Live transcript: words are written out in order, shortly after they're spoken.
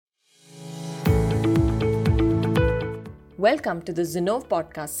Welcome to the Zinnov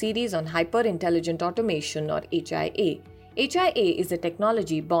podcast series on Hyper-Intelligent Automation or HIA. HIA is a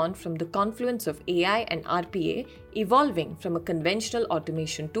technology born from the confluence of AI and RPA, evolving from a conventional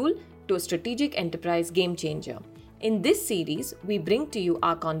automation tool to a strategic enterprise game changer. In this series, we bring to you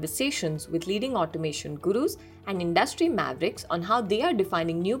our conversations with leading automation gurus and industry mavericks on how they are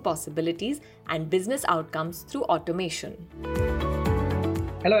defining new possibilities and business outcomes through automation.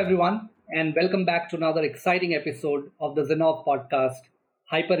 Hello, everyone, and welcome back to another exciting episode of the Zinnov podcast,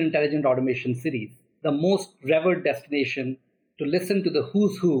 Hyper-Intelligent Automation series, the most revered destination to listen to the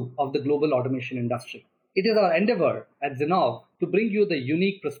who's who of the global automation industry. It is our endeavor at Zinnov to bring you the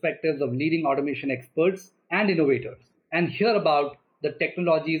unique perspectives of leading automation experts and innovators and hear about the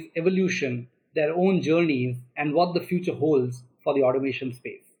technology's evolution, their own journeys, and what the future holds for the automation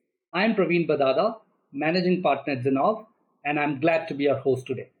space. I am Praveen Badada, Managing Partner at Zinnov, and I'm glad to be your host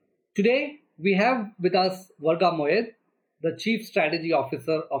today. Today, we have with us Varga Moyed, the Chief Strategy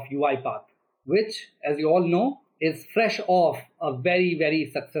Officer of UiPath, which, as you all know, is fresh off a very, very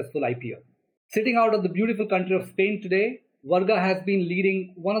successful IPO. Sitting out of the beautiful country of Spain today, Varga has been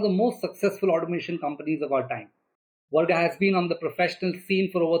leading one of the most successful automation companies of our time. Varga has been on the professional scene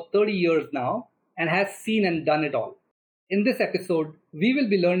for over 30 years now and has seen and done it all. In this episode, we will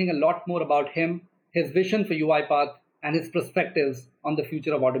be learning a lot more about him, his vision for UiPath, and his perspectives on the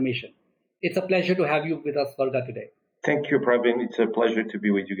future of automation. It's a pleasure to have you with us, Varga, today. Thank you, Praveen. It's a pleasure to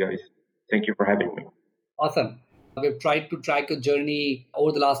be with you guys. Thank you for having me. Awesome. We've tried to track your journey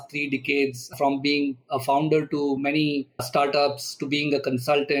over the last 3 decades, from being a founder to many startups to being a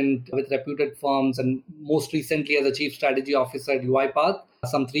consultant with reputed firms, and most recently as a chief strategy officer at UiPath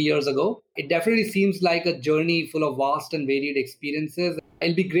some 3 years ago. It definitely seems like a journey full of vast and varied experiences.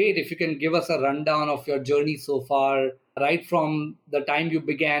 It'll be great if you can give us a rundown of your journey so far, right from the time you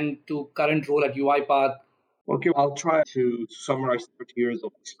began to current role at UiPath. Okay, I'll try to summarize 30 years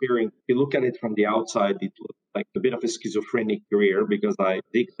of experience. If you look at it from the outside, it looks like a bit of a schizophrenic career because I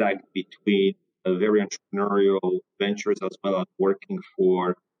zigzagged between very entrepreneurial ventures as well as working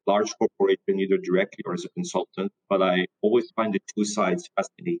for large corporation, either directly or as a consultant. But I always find the two sides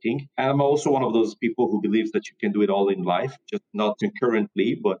fascinating. And I'm also one of those people who believes that you can do it all in life, just not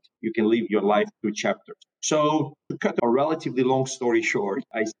concurrently, but you can live your life through chapters. So to cut a relatively long story short,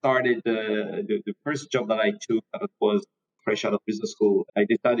 I started the first job that I took that was fresh out of business school. I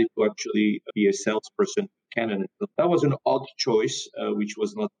decided to actually be a salesperson for Canon. So that was an odd choice, which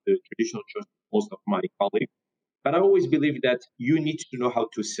was not the traditional choice of most of my colleagues. But I always believed that you need to know how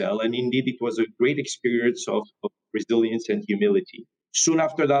to sell. And indeed, it was a great experience of resilience and humility. Soon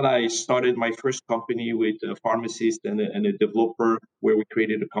after that, I started my first company with a pharmacist and a developer, where we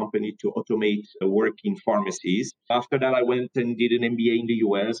created a company to automate work in pharmacies. After that, I went and did an MBA in the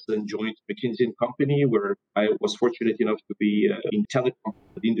US and joined McKinsey & Company, where I was fortunate enough to be in telecom.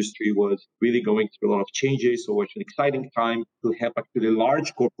 The industry was really going through a lot of changes, so it was an exciting time to help actually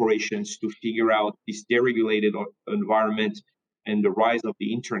large corporations to figure out this deregulated environment and the rise of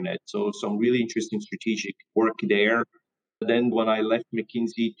the internet. So some really interesting strategic work there. Then when I left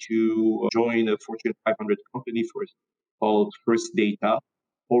McKinsey to join a Fortune 500 company called First Data,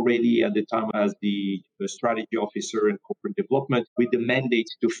 already at the time as the strategy officer and corporate development, with the mandate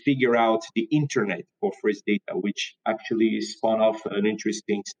to figure out the internet for First Data, which actually spun off an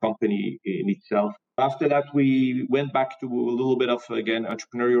interesting company in itself. After that, we went back to a little bit of, again,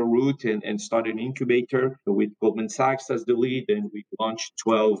 entrepreneurial route and started an incubator with Goldman Sachs as the lead. And we launched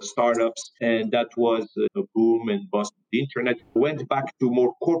 12 startups. And that was a boom and bust of the internet. Went back to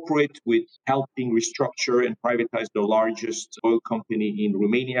more corporate with helping restructure and privatize the largest oil company in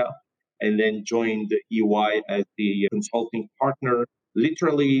Romania. And then joined EY as the consulting partner.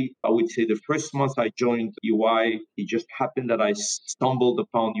 Literally, I would say the first month I joined EY, it just happened that I stumbled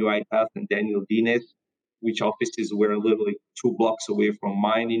upon UiPath and Daniel Dines, which offices were literally 2 blocks away from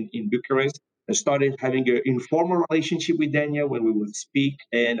mine in Bucharest. I started having an informal relationship with Daniel when we would speak,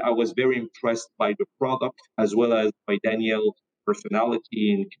 and I was very impressed by the product as well as by Daniel's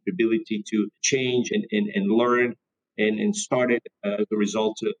personality and capability to change and learn. And started, as a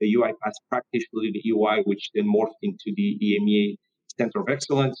result, a UiPath practice within the EY, which then morphed into the EMEA Center of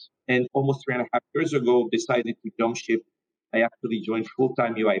Excellence. And almost 3.5 years ago, decided to jump ship. I actually joined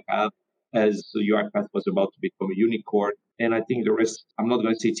full-time UiPath as UiPath was about to become a unicorn. And I think the rest, I'm not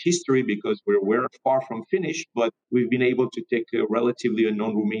going to say it's history because we're far from finished, but we've been able to take a relatively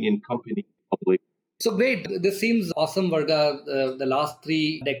unknown Romanian company public. So great. This seems awesome, Varga. The last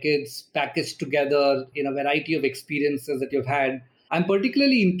 3 decades packaged together in a variety of experiences that you've had. I'm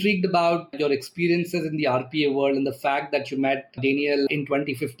particularly intrigued about your experiences in the RPA world and the fact that you met Daniel in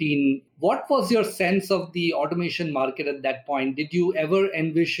 2015. What was your sense of the automation market at that point? Did you ever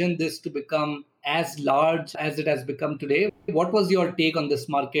envision this to become as large as it has become today? What was your take on this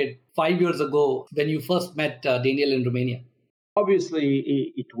market 5 years ago when you first met Daniel in Romania?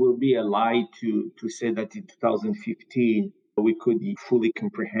 Obviously, it will be a lie to say that in 2015 we could fully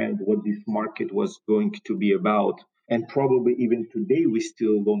comprehend what this market was going to be about. And probably even today, we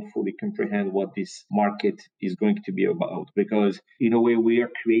still don't fully comprehend what this market is going to be about because, in a way, we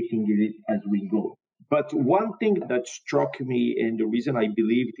are creating it as we go. But one thing that struck me, and the reason I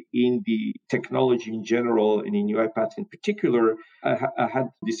believed in the technology in general and in UiPath in particular, I had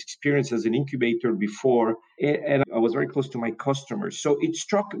this experience as an incubator before, and I was very close to my customers. So it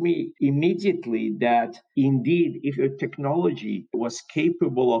struck me immediately that indeed, if a technology was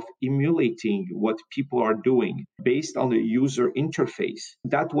capable of emulating what people are doing based on the user interface,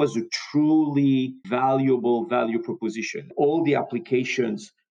 that was a truly valuable value proposition. All the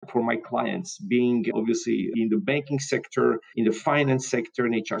applications for my clients, being obviously in the banking sector, in the finance sector,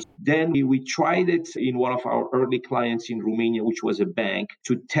 and HR. Then we tried it in one of our early clients in Romania, which was a bank,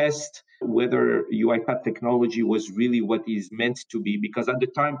 to test whether UiPath technology was really what is meant to be. Because at the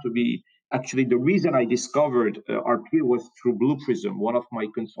time, to be actually, the reason I discovered RPA was through Blue Prism. One of my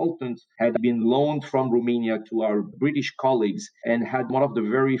consultants had been loaned from Romania to our British colleagues and had one of the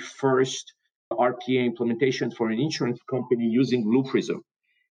very first RPA implementations for an insurance company using Blue Prism.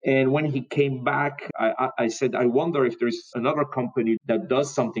 And when he came back, I said, I wonder if there's another company that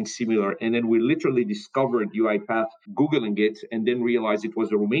does something similar. And then we literally discovered UiPath, Googling it, and then realized it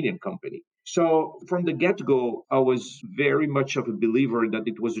was a Romanian company. So from the get-go, I was very much of a believer that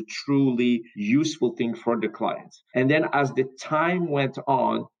it was a truly useful thing for the clients. And then as the time went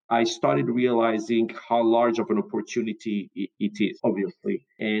on, I started realizing how large of an opportunity it is, obviously.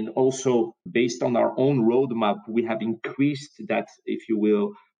 And also, based on our own roadmap, we have increased that, if you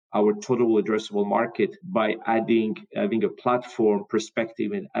will, our total addressable market by having a platform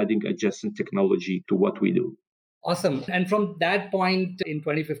perspective and adding adjacent technology to what we do. Awesome. And from that point in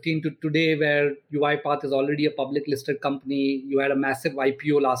 2015 to today, where UiPath is already a public listed company, you had a massive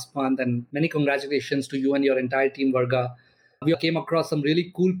IPO last month, and many congratulations to you and your entire team, Varga. We came across some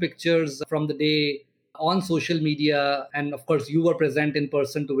really cool pictures from the day on social media. And of course, you were present in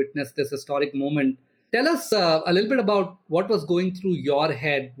person to witness this historic moment. Tell us a little bit about what was going through your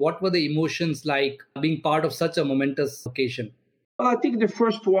head. What were the emotions like being part of such a momentous occasion? Well, I think the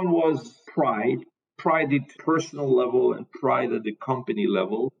first one was pride at personal level and pride at the company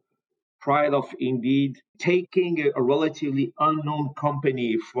level. Pride of indeed taking a relatively unknown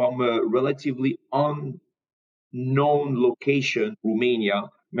company from a relatively unknown location, Romania.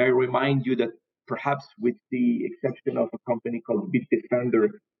 May I remind you that perhaps with the exception of a company called Bitdefender,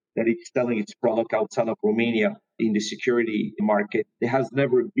 that it's selling its product outside of Romania in the security market, there has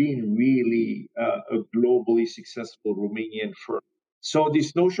never been really a globally successful Romanian firm. So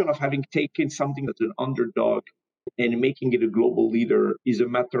this notion of having taken something that's an underdog and making it a global leader is a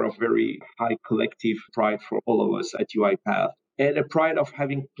matter of very high collective pride for all of us at UiPath. And a pride of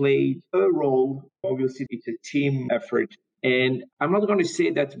having played a role. Obviously, it's a team effort. And I'm not going to say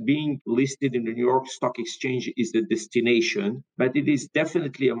that being listed in the New York Stock Exchange is the destination, but it is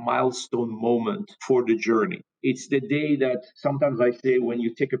definitely a milestone moment for the journey. It's the day that sometimes I say when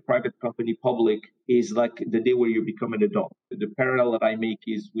you take a private company public is like the day where you become an adult. The parallel that I make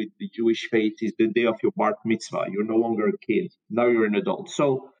is with the Jewish faith is the day of your bar mitzvah. You're no longer a kid. Now you're an adult.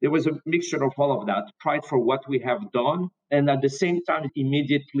 So there was a mixture of all of that, pride for what we have done, and at the same time,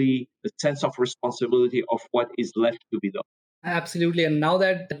 immediately a sense of responsibility of what is left to be done. Absolutely. And now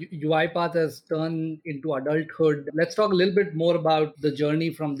that UiPath has turned into adulthood, let's talk a little bit more about the journey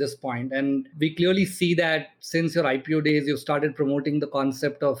from this point. And we clearly see that since your IPO days, you've started promoting the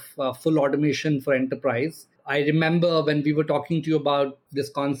concept of full automation for enterprise. I remember when we were talking to you about this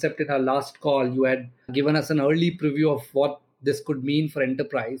concept in our last call, you had given us an early preview of what this could mean for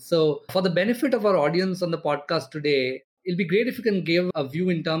enterprise. So for the benefit of our audience on the podcast today, it'll be great if you can give a view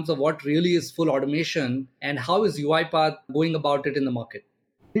in terms of what really is full automation and how is UiPath going about it in the market.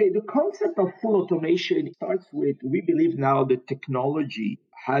 The concept of full automation starts with, we believe now the technology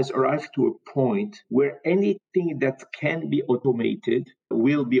has arrived to a point where anything that can be automated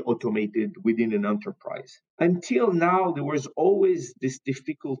will be automated within an enterprise. Until now, there was always this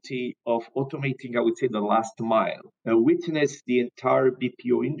difficulty of automating, I would say, the last mile. I witnessed the entire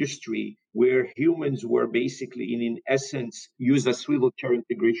BPO industry where humans were basically, in essence, used as swivel chair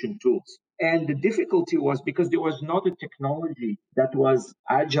integration tools. And the difficulty was because there was not a technology that was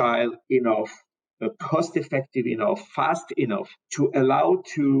agile enough cost effective enough, fast enough to allow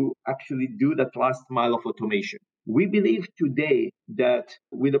to actually do that last mile of automation. We believe today that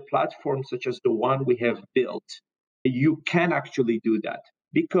with a platform such as the one we have built, you can actually do that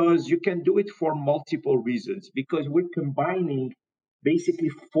because you can do it for multiple reasons. Because we're combining basically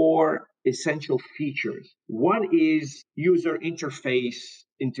four essential features. One is user interface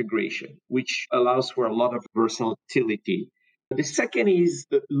integration, which allows for a lot of versatility. The second is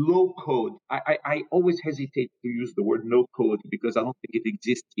the low code. I always hesitate to use the word no code because I don't think it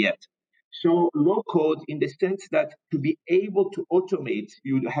exists yet. So low code in the sense that to be able to automate,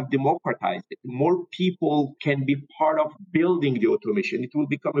 you have democratized it. More people can be part of building the automation. It will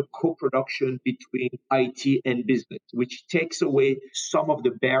become a co-production between IT and business, which takes away some of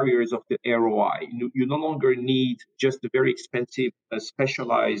the barriers of the ROI. You no longer need just a very expensive,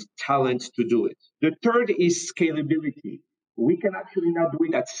 specialized talent to do it. The third is scalability. We can actually now do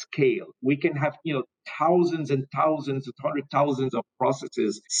it at scale. We can have, thousands and thousands, 100,000 of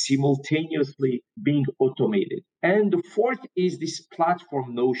processes simultaneously being automated. And the fourth is this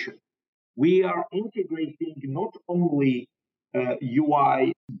platform notion. We are integrating not only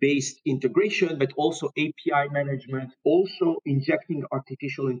UI-based integration, but also API management, also injecting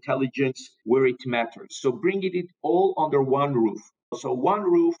artificial intelligence where it matters. So bringing it all under one roof. So one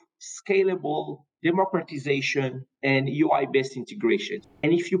roof, scalable, democratization, and UI-based integration.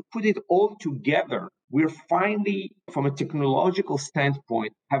 And if you put it all together, we're finally, from a technological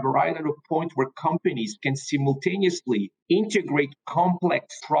standpoint, have arrived at a point where companies can simultaneously integrate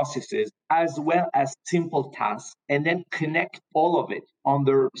complex processes as well as simple tasks, and then connect all of it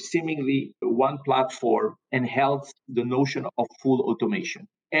under seemingly one platform and hence the notion of full automation.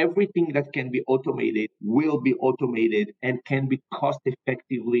 Everything that can be automated will be automated and can be cost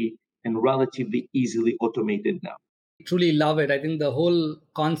effectively and relatively easily automated now. Truly love it. I think the whole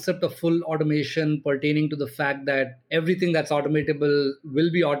concept of full automation pertaining to the fact that everything that's automatable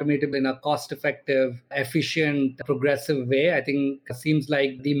will be automatable in a cost-effective, efficient, progressive way, I think seems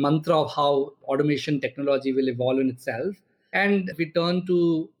like the mantra of how automation technology will evolve in itself. And if we turn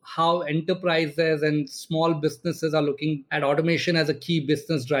to how enterprises and small businesses are looking at automation as a key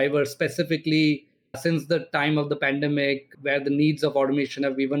business driver, specifically since the time of the pandemic, where the needs of automation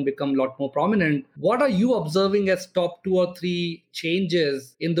have even become a lot more prominent, what are you observing as top 2 or 3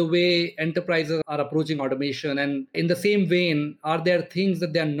 changes in the way enterprises are approaching automation? And in the same vein, are there things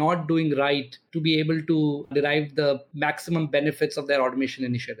that they're not doing right to be able to derive the maximum benefits of their automation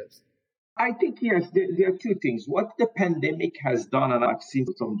initiatives? I think, yes, there are two things. What the pandemic has done, and I've seen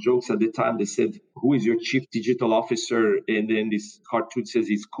some jokes at the time, they said, who is your chief digital officer? And then this cartoon says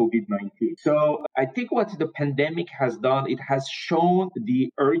it's COVID-19. So I think what the pandemic has done, it has shown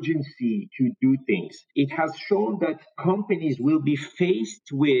the urgency to do things. It has shown that companies will be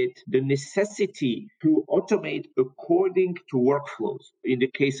faced with the necessity to automate according to workflows. In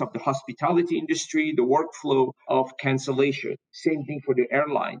the case of the hospitality industry, the workflow of cancellation. Same thing for the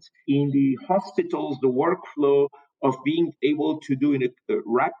airlines. In the hospitals, the workflow of being able to do in a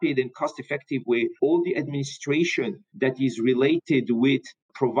rapid and cost-effective way all the administration that is related with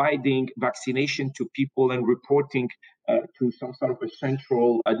providing vaccination to people and reporting to some sort of a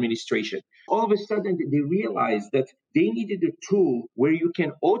central administration. All of a sudden, they realized that they needed a tool where you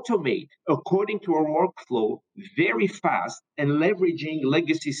can automate according to a workflow very fast and leveraging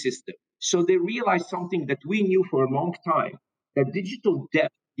legacy systems. So they realized something that we knew for a long time, that digital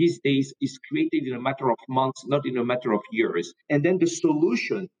debt these days is created in a matter of months, not in a matter of years. And then the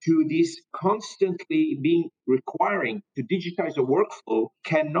solution to this constantly being requiring to digitize a workflow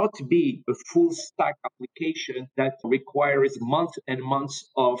cannot be a full stack application that requires months and months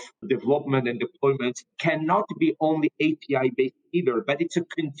of development and deployment, cannot be only API based either, but it's a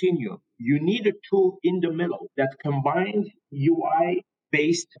continuum. You need a tool in the middle that combines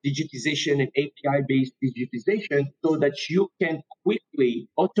UI-based digitization and API-based digitization so that you can quickly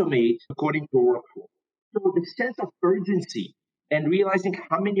automate according to workflow. So the sense of urgency and realizing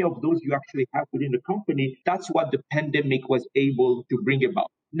how many of those you actually have within the company, that's what the pandemic was able to bring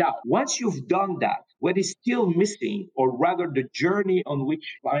about. Now, once you've done that, what is still missing, or rather the journey on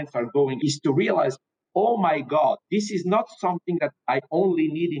which clients are going, is to realize, oh my God, this is not something that I only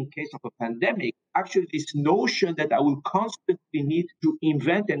need in case of a pandemic. Actually, this notion that I will constantly need to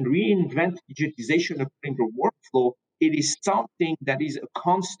invent and reinvent digitization according to workflow, it is something that is a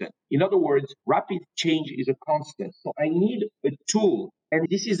constant. In other words, rapid change is a constant. So I need a tool. And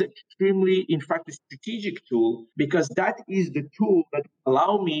this is extremely, in fact, a strategic tool, because that is the tool that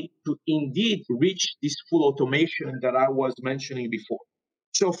allow me to indeed reach this full automation that I was mentioning before.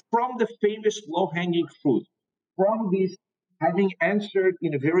 So from the famous low-hanging fruit, from this having answered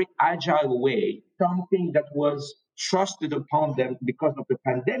in a very agile way something that was trusted upon them because of the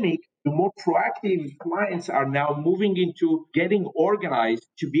pandemic, the more proactive clients are now moving into getting organized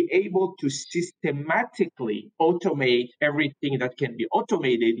to be able to systematically automate everything that can be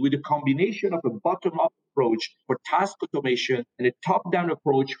automated with a combination of a bottom-up approach for task automation and a top-down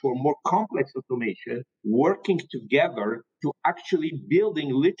approach for more complex automation, working together to actually building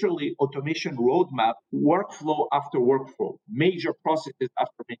literally automation roadmap, workflow after workflow, major processes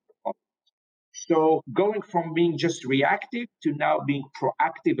after major processes. So going from being just reactive to now being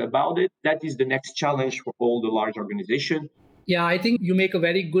proactive about it, that is the next challenge for all the large organizations. Yeah, I think you make a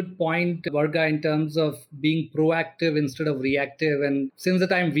very good point, Varga, in terms of being proactive instead of reactive. And since the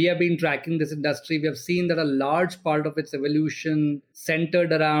time we have been tracking this industry, we have seen that a large part of its evolution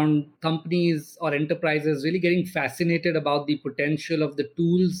centered around companies or enterprises really getting fascinated about the potential of the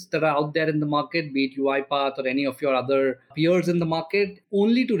tools that are out there in the market, be it UiPath or any of your other peers in the market,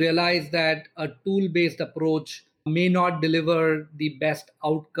 only to realize that a tool-based approach may not deliver the best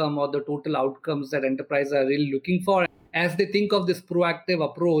outcome or the total outcomes that enterprises are really looking for. As they think of this proactive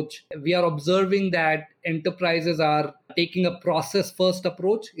approach, we are observing that enterprises are taking a process first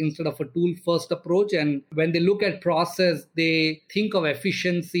approach instead of a tool first approach. And when they look at process, they think of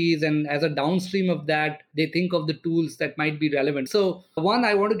efficiencies. And as a downstream of that, they think of the tools that might be relevant. So one,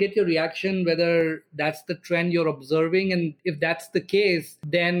 I want to get your reaction, whether that's the trend you're observing. And if that's the case,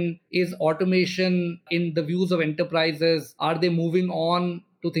 then is automation in the views of enterprises, are they moving on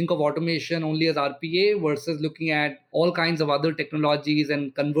to think of automation only as RPA versus looking at all kinds of other technologies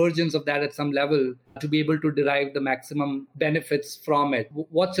and convergence of that at some level to be able to derive the maximum benefits from it?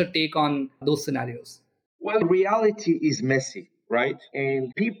 What's your take on those scenarios? Well, reality is messy, right?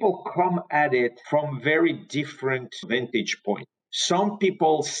 And people come at it from very different vantage points. Some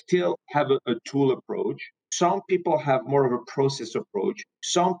people still have a tool approach. Some people have more of a process approach.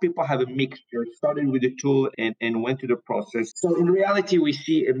 Some people have a mixture, started with the tool and went to the process. So in reality, we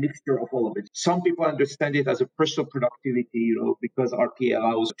see a mixture of all of it. Some people understand it as a personal productivity, because RPA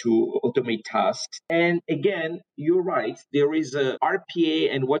allows to automate tasks. And again, you're right. There is a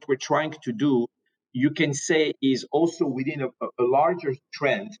RPA, and what we're trying to do, you can say, is also within a larger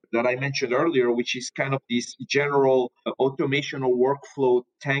trend that I mentioned earlier, which is kind of this general automation or workflow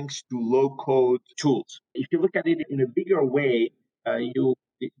thanks to low-code tools. If you look at it in a bigger way,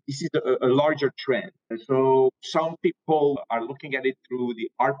 this is a larger trend. So some people are looking at it through the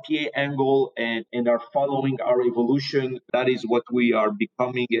RPA angle and are following our evolution. That is what we are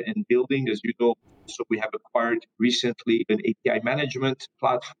becoming and building, as you know. So we have acquired recently an API management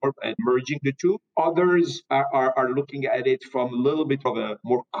platform and merging the two. Others are looking at it from a little bit of a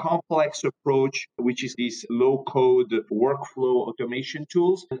more complex approach, which is these low-code workflow automation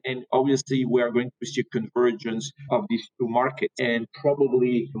tools. And obviously, we are going to see convergence of these two markets. And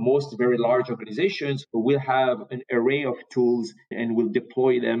probably most very large organizations will have an array of tools and will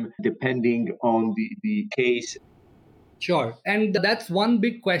deploy them depending on the case. Sure. And that's one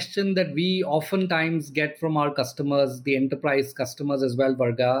big question that we oftentimes get from our customers, the enterprise customers as well,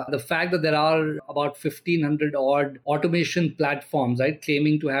 Varga. The fact that there are about 1,500 odd automation platforms, right,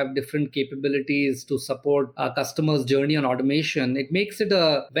 claiming to have different capabilities to support our customers' journey on automation, it makes it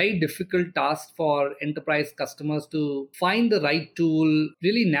a very difficult task for enterprise customers to find the right tool,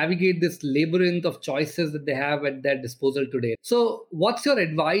 really navigate this labyrinth of choices that they have at their disposal today. So what's your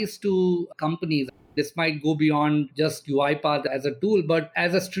advice to companies? This might go beyond just UiPath as a tool, but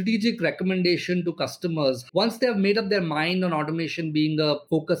as a strategic recommendation to customers. Once they have made up their mind on automation being a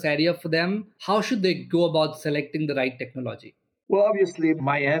focus area for them, how should they go about selecting the right technology? Well, obviously,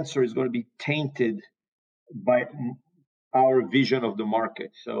 my answer is going to be tainted by our vision of the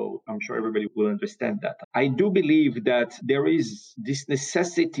market. So I'm sure everybody will understand that. I do believe that there is this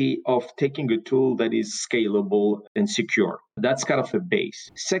necessity of taking a tool that is scalable and secure. That's kind of a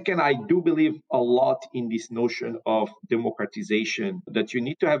base. Second, I do believe a lot in this notion of democratization, that you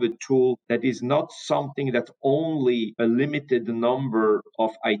need to have a tool that is not something that only a limited number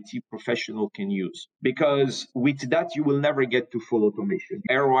of IT professionals can use. Because with that, you will never get to full automation.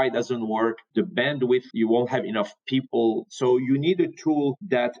 ROI doesn't work. The bandwidth, you won't have enough people. So you need a tool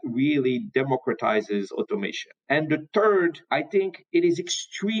that really democratizes automation. And the third, I think it is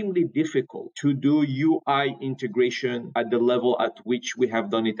extremely difficult to do UI integration at the level at which we have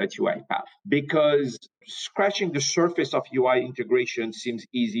done it at UiPath, because scratching the surface of UI integration seems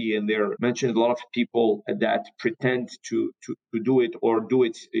easy, and there are mentioned a lot of people that pretend to do it or do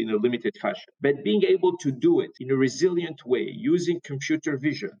it in a limited fashion. But being able to do it in a resilient way, using computer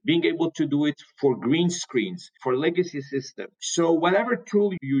vision, being able to do it for green screens, for legacy system. So whatever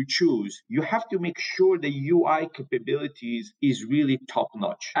tool you choose, you have to make sure the UI capabilities is really top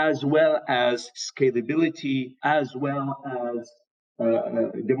notch, as well as scalability, as well as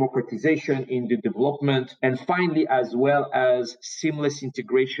democratization in the development, and finally, as well as seamless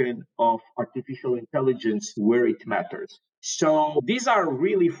integration of artificial intelligence where it matters. So these are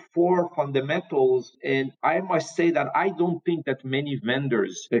really four fundamentals. And I must say that I don't think that many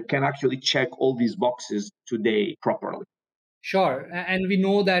vendors can actually check all these boxes today properly. Sure. And we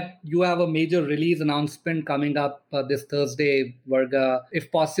know that you have a major release announcement coming up this Thursday, Varga.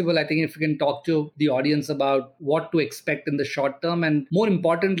 If possible, I think if you can talk to the audience about what to expect in the short term, and more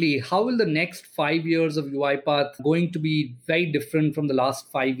importantly, how will the next 5 years of UiPath going to be very different from the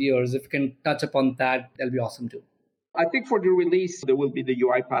last 5 years? If you can touch upon that, that'll be awesome too. I think for the release, there will be the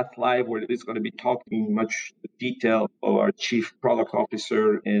UiPath Live, where it is going to be talking in much detail of our chief product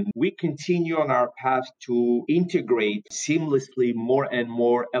officer. And we continue on our path to integrate seamlessly more and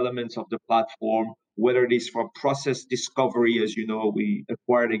more elements of the platform, whether it is from process discovery. As you know, we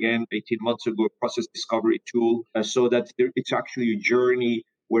acquired again 18 months ago a process discovery tool, so that it's actually a journey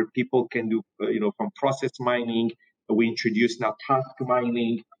where people can do, from process mining. We introduce now task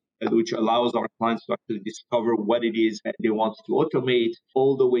mining, which allows our clients to actually discover what it is that they want to automate,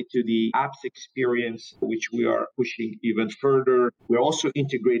 all the way to the apps experience, which we are pushing even further. We're also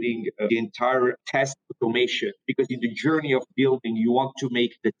integrating the entire test automation, because in the journey of building, you want to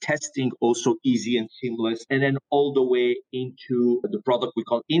make the testing also easy and seamless, and then all the way into the product we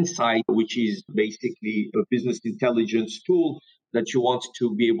call Insight, which is basically a business intelligence tool that you want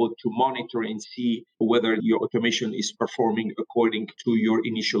to be able to monitor and see whether your automation is performing according to your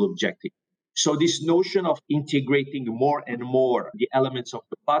initial objective. So this notion of integrating more and more the elements of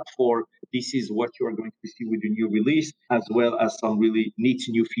the platform, this is what you are going to see with the new release, as well as some really neat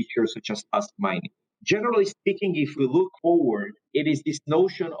new features such as task mining. Generally speaking, if we look forward, it is this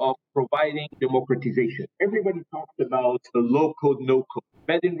notion of providing democratization. Everybody talks about the low code, no code,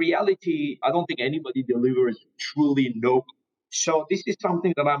 but in reality, I don't think anybody delivers truly no code. So this is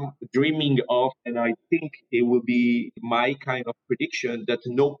something that I'm dreaming of, and I think it will be my kind of prediction that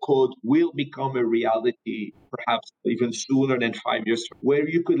no code will become a reality, perhaps even sooner than 5 years, where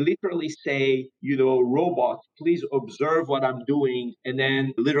you could literally say, robot, please observe what I'm doing, and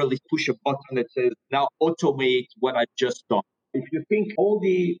then literally push a button that says, now automate what I've just done. If you think all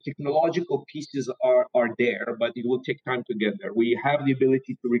the technological pieces are there, but it will take time to get there. We have the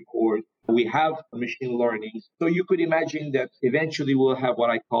ability to record. We have machine learning. So you could imagine that eventually we'll have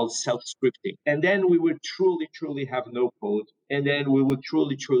what I call self-scripting. And then we will truly, truly have no code. And then we will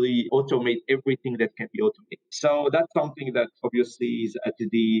truly, truly automate everything that can be automated. So that's something that obviously is at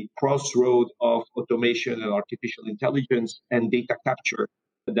the crossroad of automation and artificial intelligence and data capture.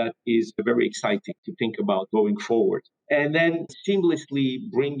 That is very exciting to think about going forward. And then seamlessly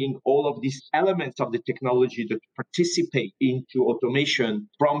bringing all of these elements of the technology that participate into automation,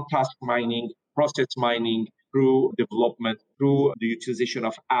 from task mining, process mining, through development, through the utilization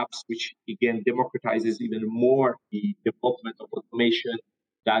of apps, which again democratizes even more the development of automation.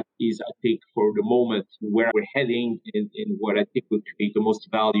 That is, I think, for the moment where we're heading, and what I think will create the most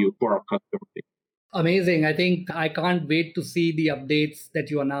value for our customers. Amazing. I think I can't wait to see the updates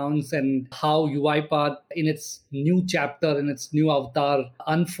that you announce and how UiPath in its new chapter, in its new avatar,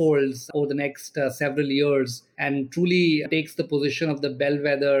 unfolds over the next several years and truly takes the position of the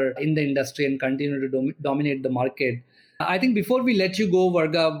bellwether in the industry and continue to dominate the market. I think before we let you go,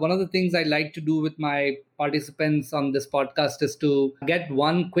 Varga, one of the things I like to do with my participants on this podcast is to get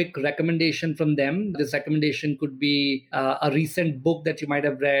one quick recommendation from them. This recommendation could be a recent book that you might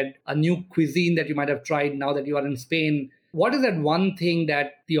have read, a new cuisine that you might have tried now that you are in Spain. What is that one thing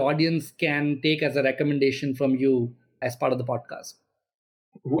that the audience can take as a recommendation from you as part of the podcast?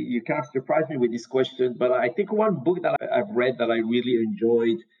 You kind of surprised me with this question, but I think one book that I've read that I really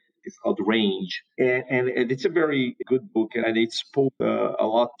enjoyed, it's called Range. And it's a very good book, and it spoke a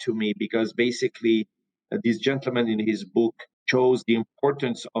lot to me, because basically this gentleman in his book shows the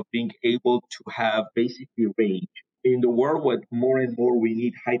importance of being able to have basically range. In the world where more and more we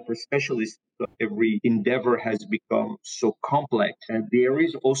need hyper specialists, every endeavor has become so complex. And there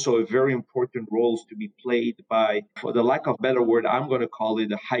is also a very important roles to be played by, for the lack of a better word, I'm going to call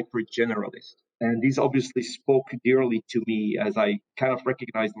it a hyper generalist. And this obviously spoke dearly to me as I kind of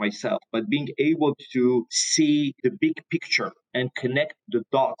recognized myself. But being able to see the big picture and connect the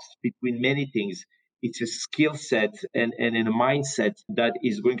dots between many things it's a skill set and a mindset that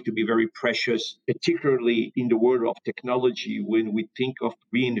is going to be very precious, particularly in the world of technology when we think of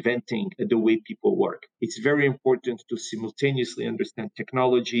reinventing the way people work. It's very important to simultaneously understand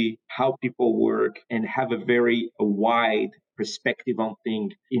technology, how people work, and have a very wide perspective on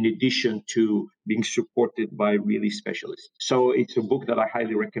things in addition to being supported by really specialists. So it's a book that I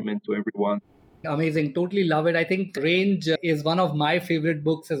highly recommend to everyone. Amazing. Totally love it. I think Range is one of my favorite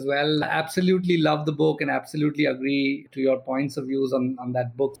books as well. Absolutely love the book and absolutely agree to your points of views on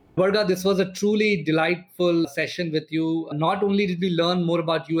that book. Virga, this was a truly delightful session with you. Not only did we learn more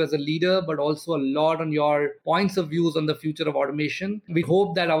about you as a leader, but also a lot on your points of views on the future of automation. We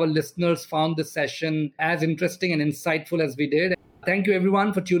hope that our listeners found this session as interesting and insightful as we did. Thank you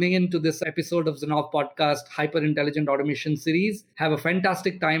everyone for tuning in to this episode of Zinnov Podcast Hyper Intelligent Automation Series. Have a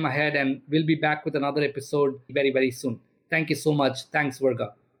fantastic time ahead and we'll be back with another episode very, very soon. Thank you so much. Thanks,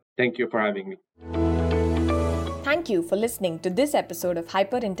 Virga. Thank you for having me. Thank you for listening to this episode of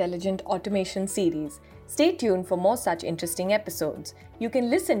Hyper Intelligent Automation Series. Stay tuned for more such interesting episodes. You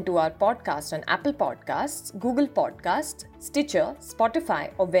can listen to our podcast on Apple Podcasts, Google Podcasts, Stitcher, Spotify,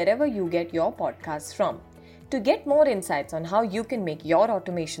 or wherever you get your podcasts from. To get more insights on how you can make your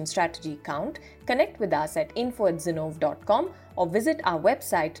automation strategy count, connect with us at info@zinnov.com or visit our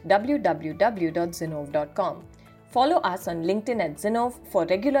website www.zinnov.com. Follow us on LinkedIn at Zinnov for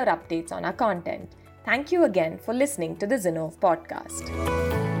regular updates on our content. Thank you again for listening to the Zinnov podcast.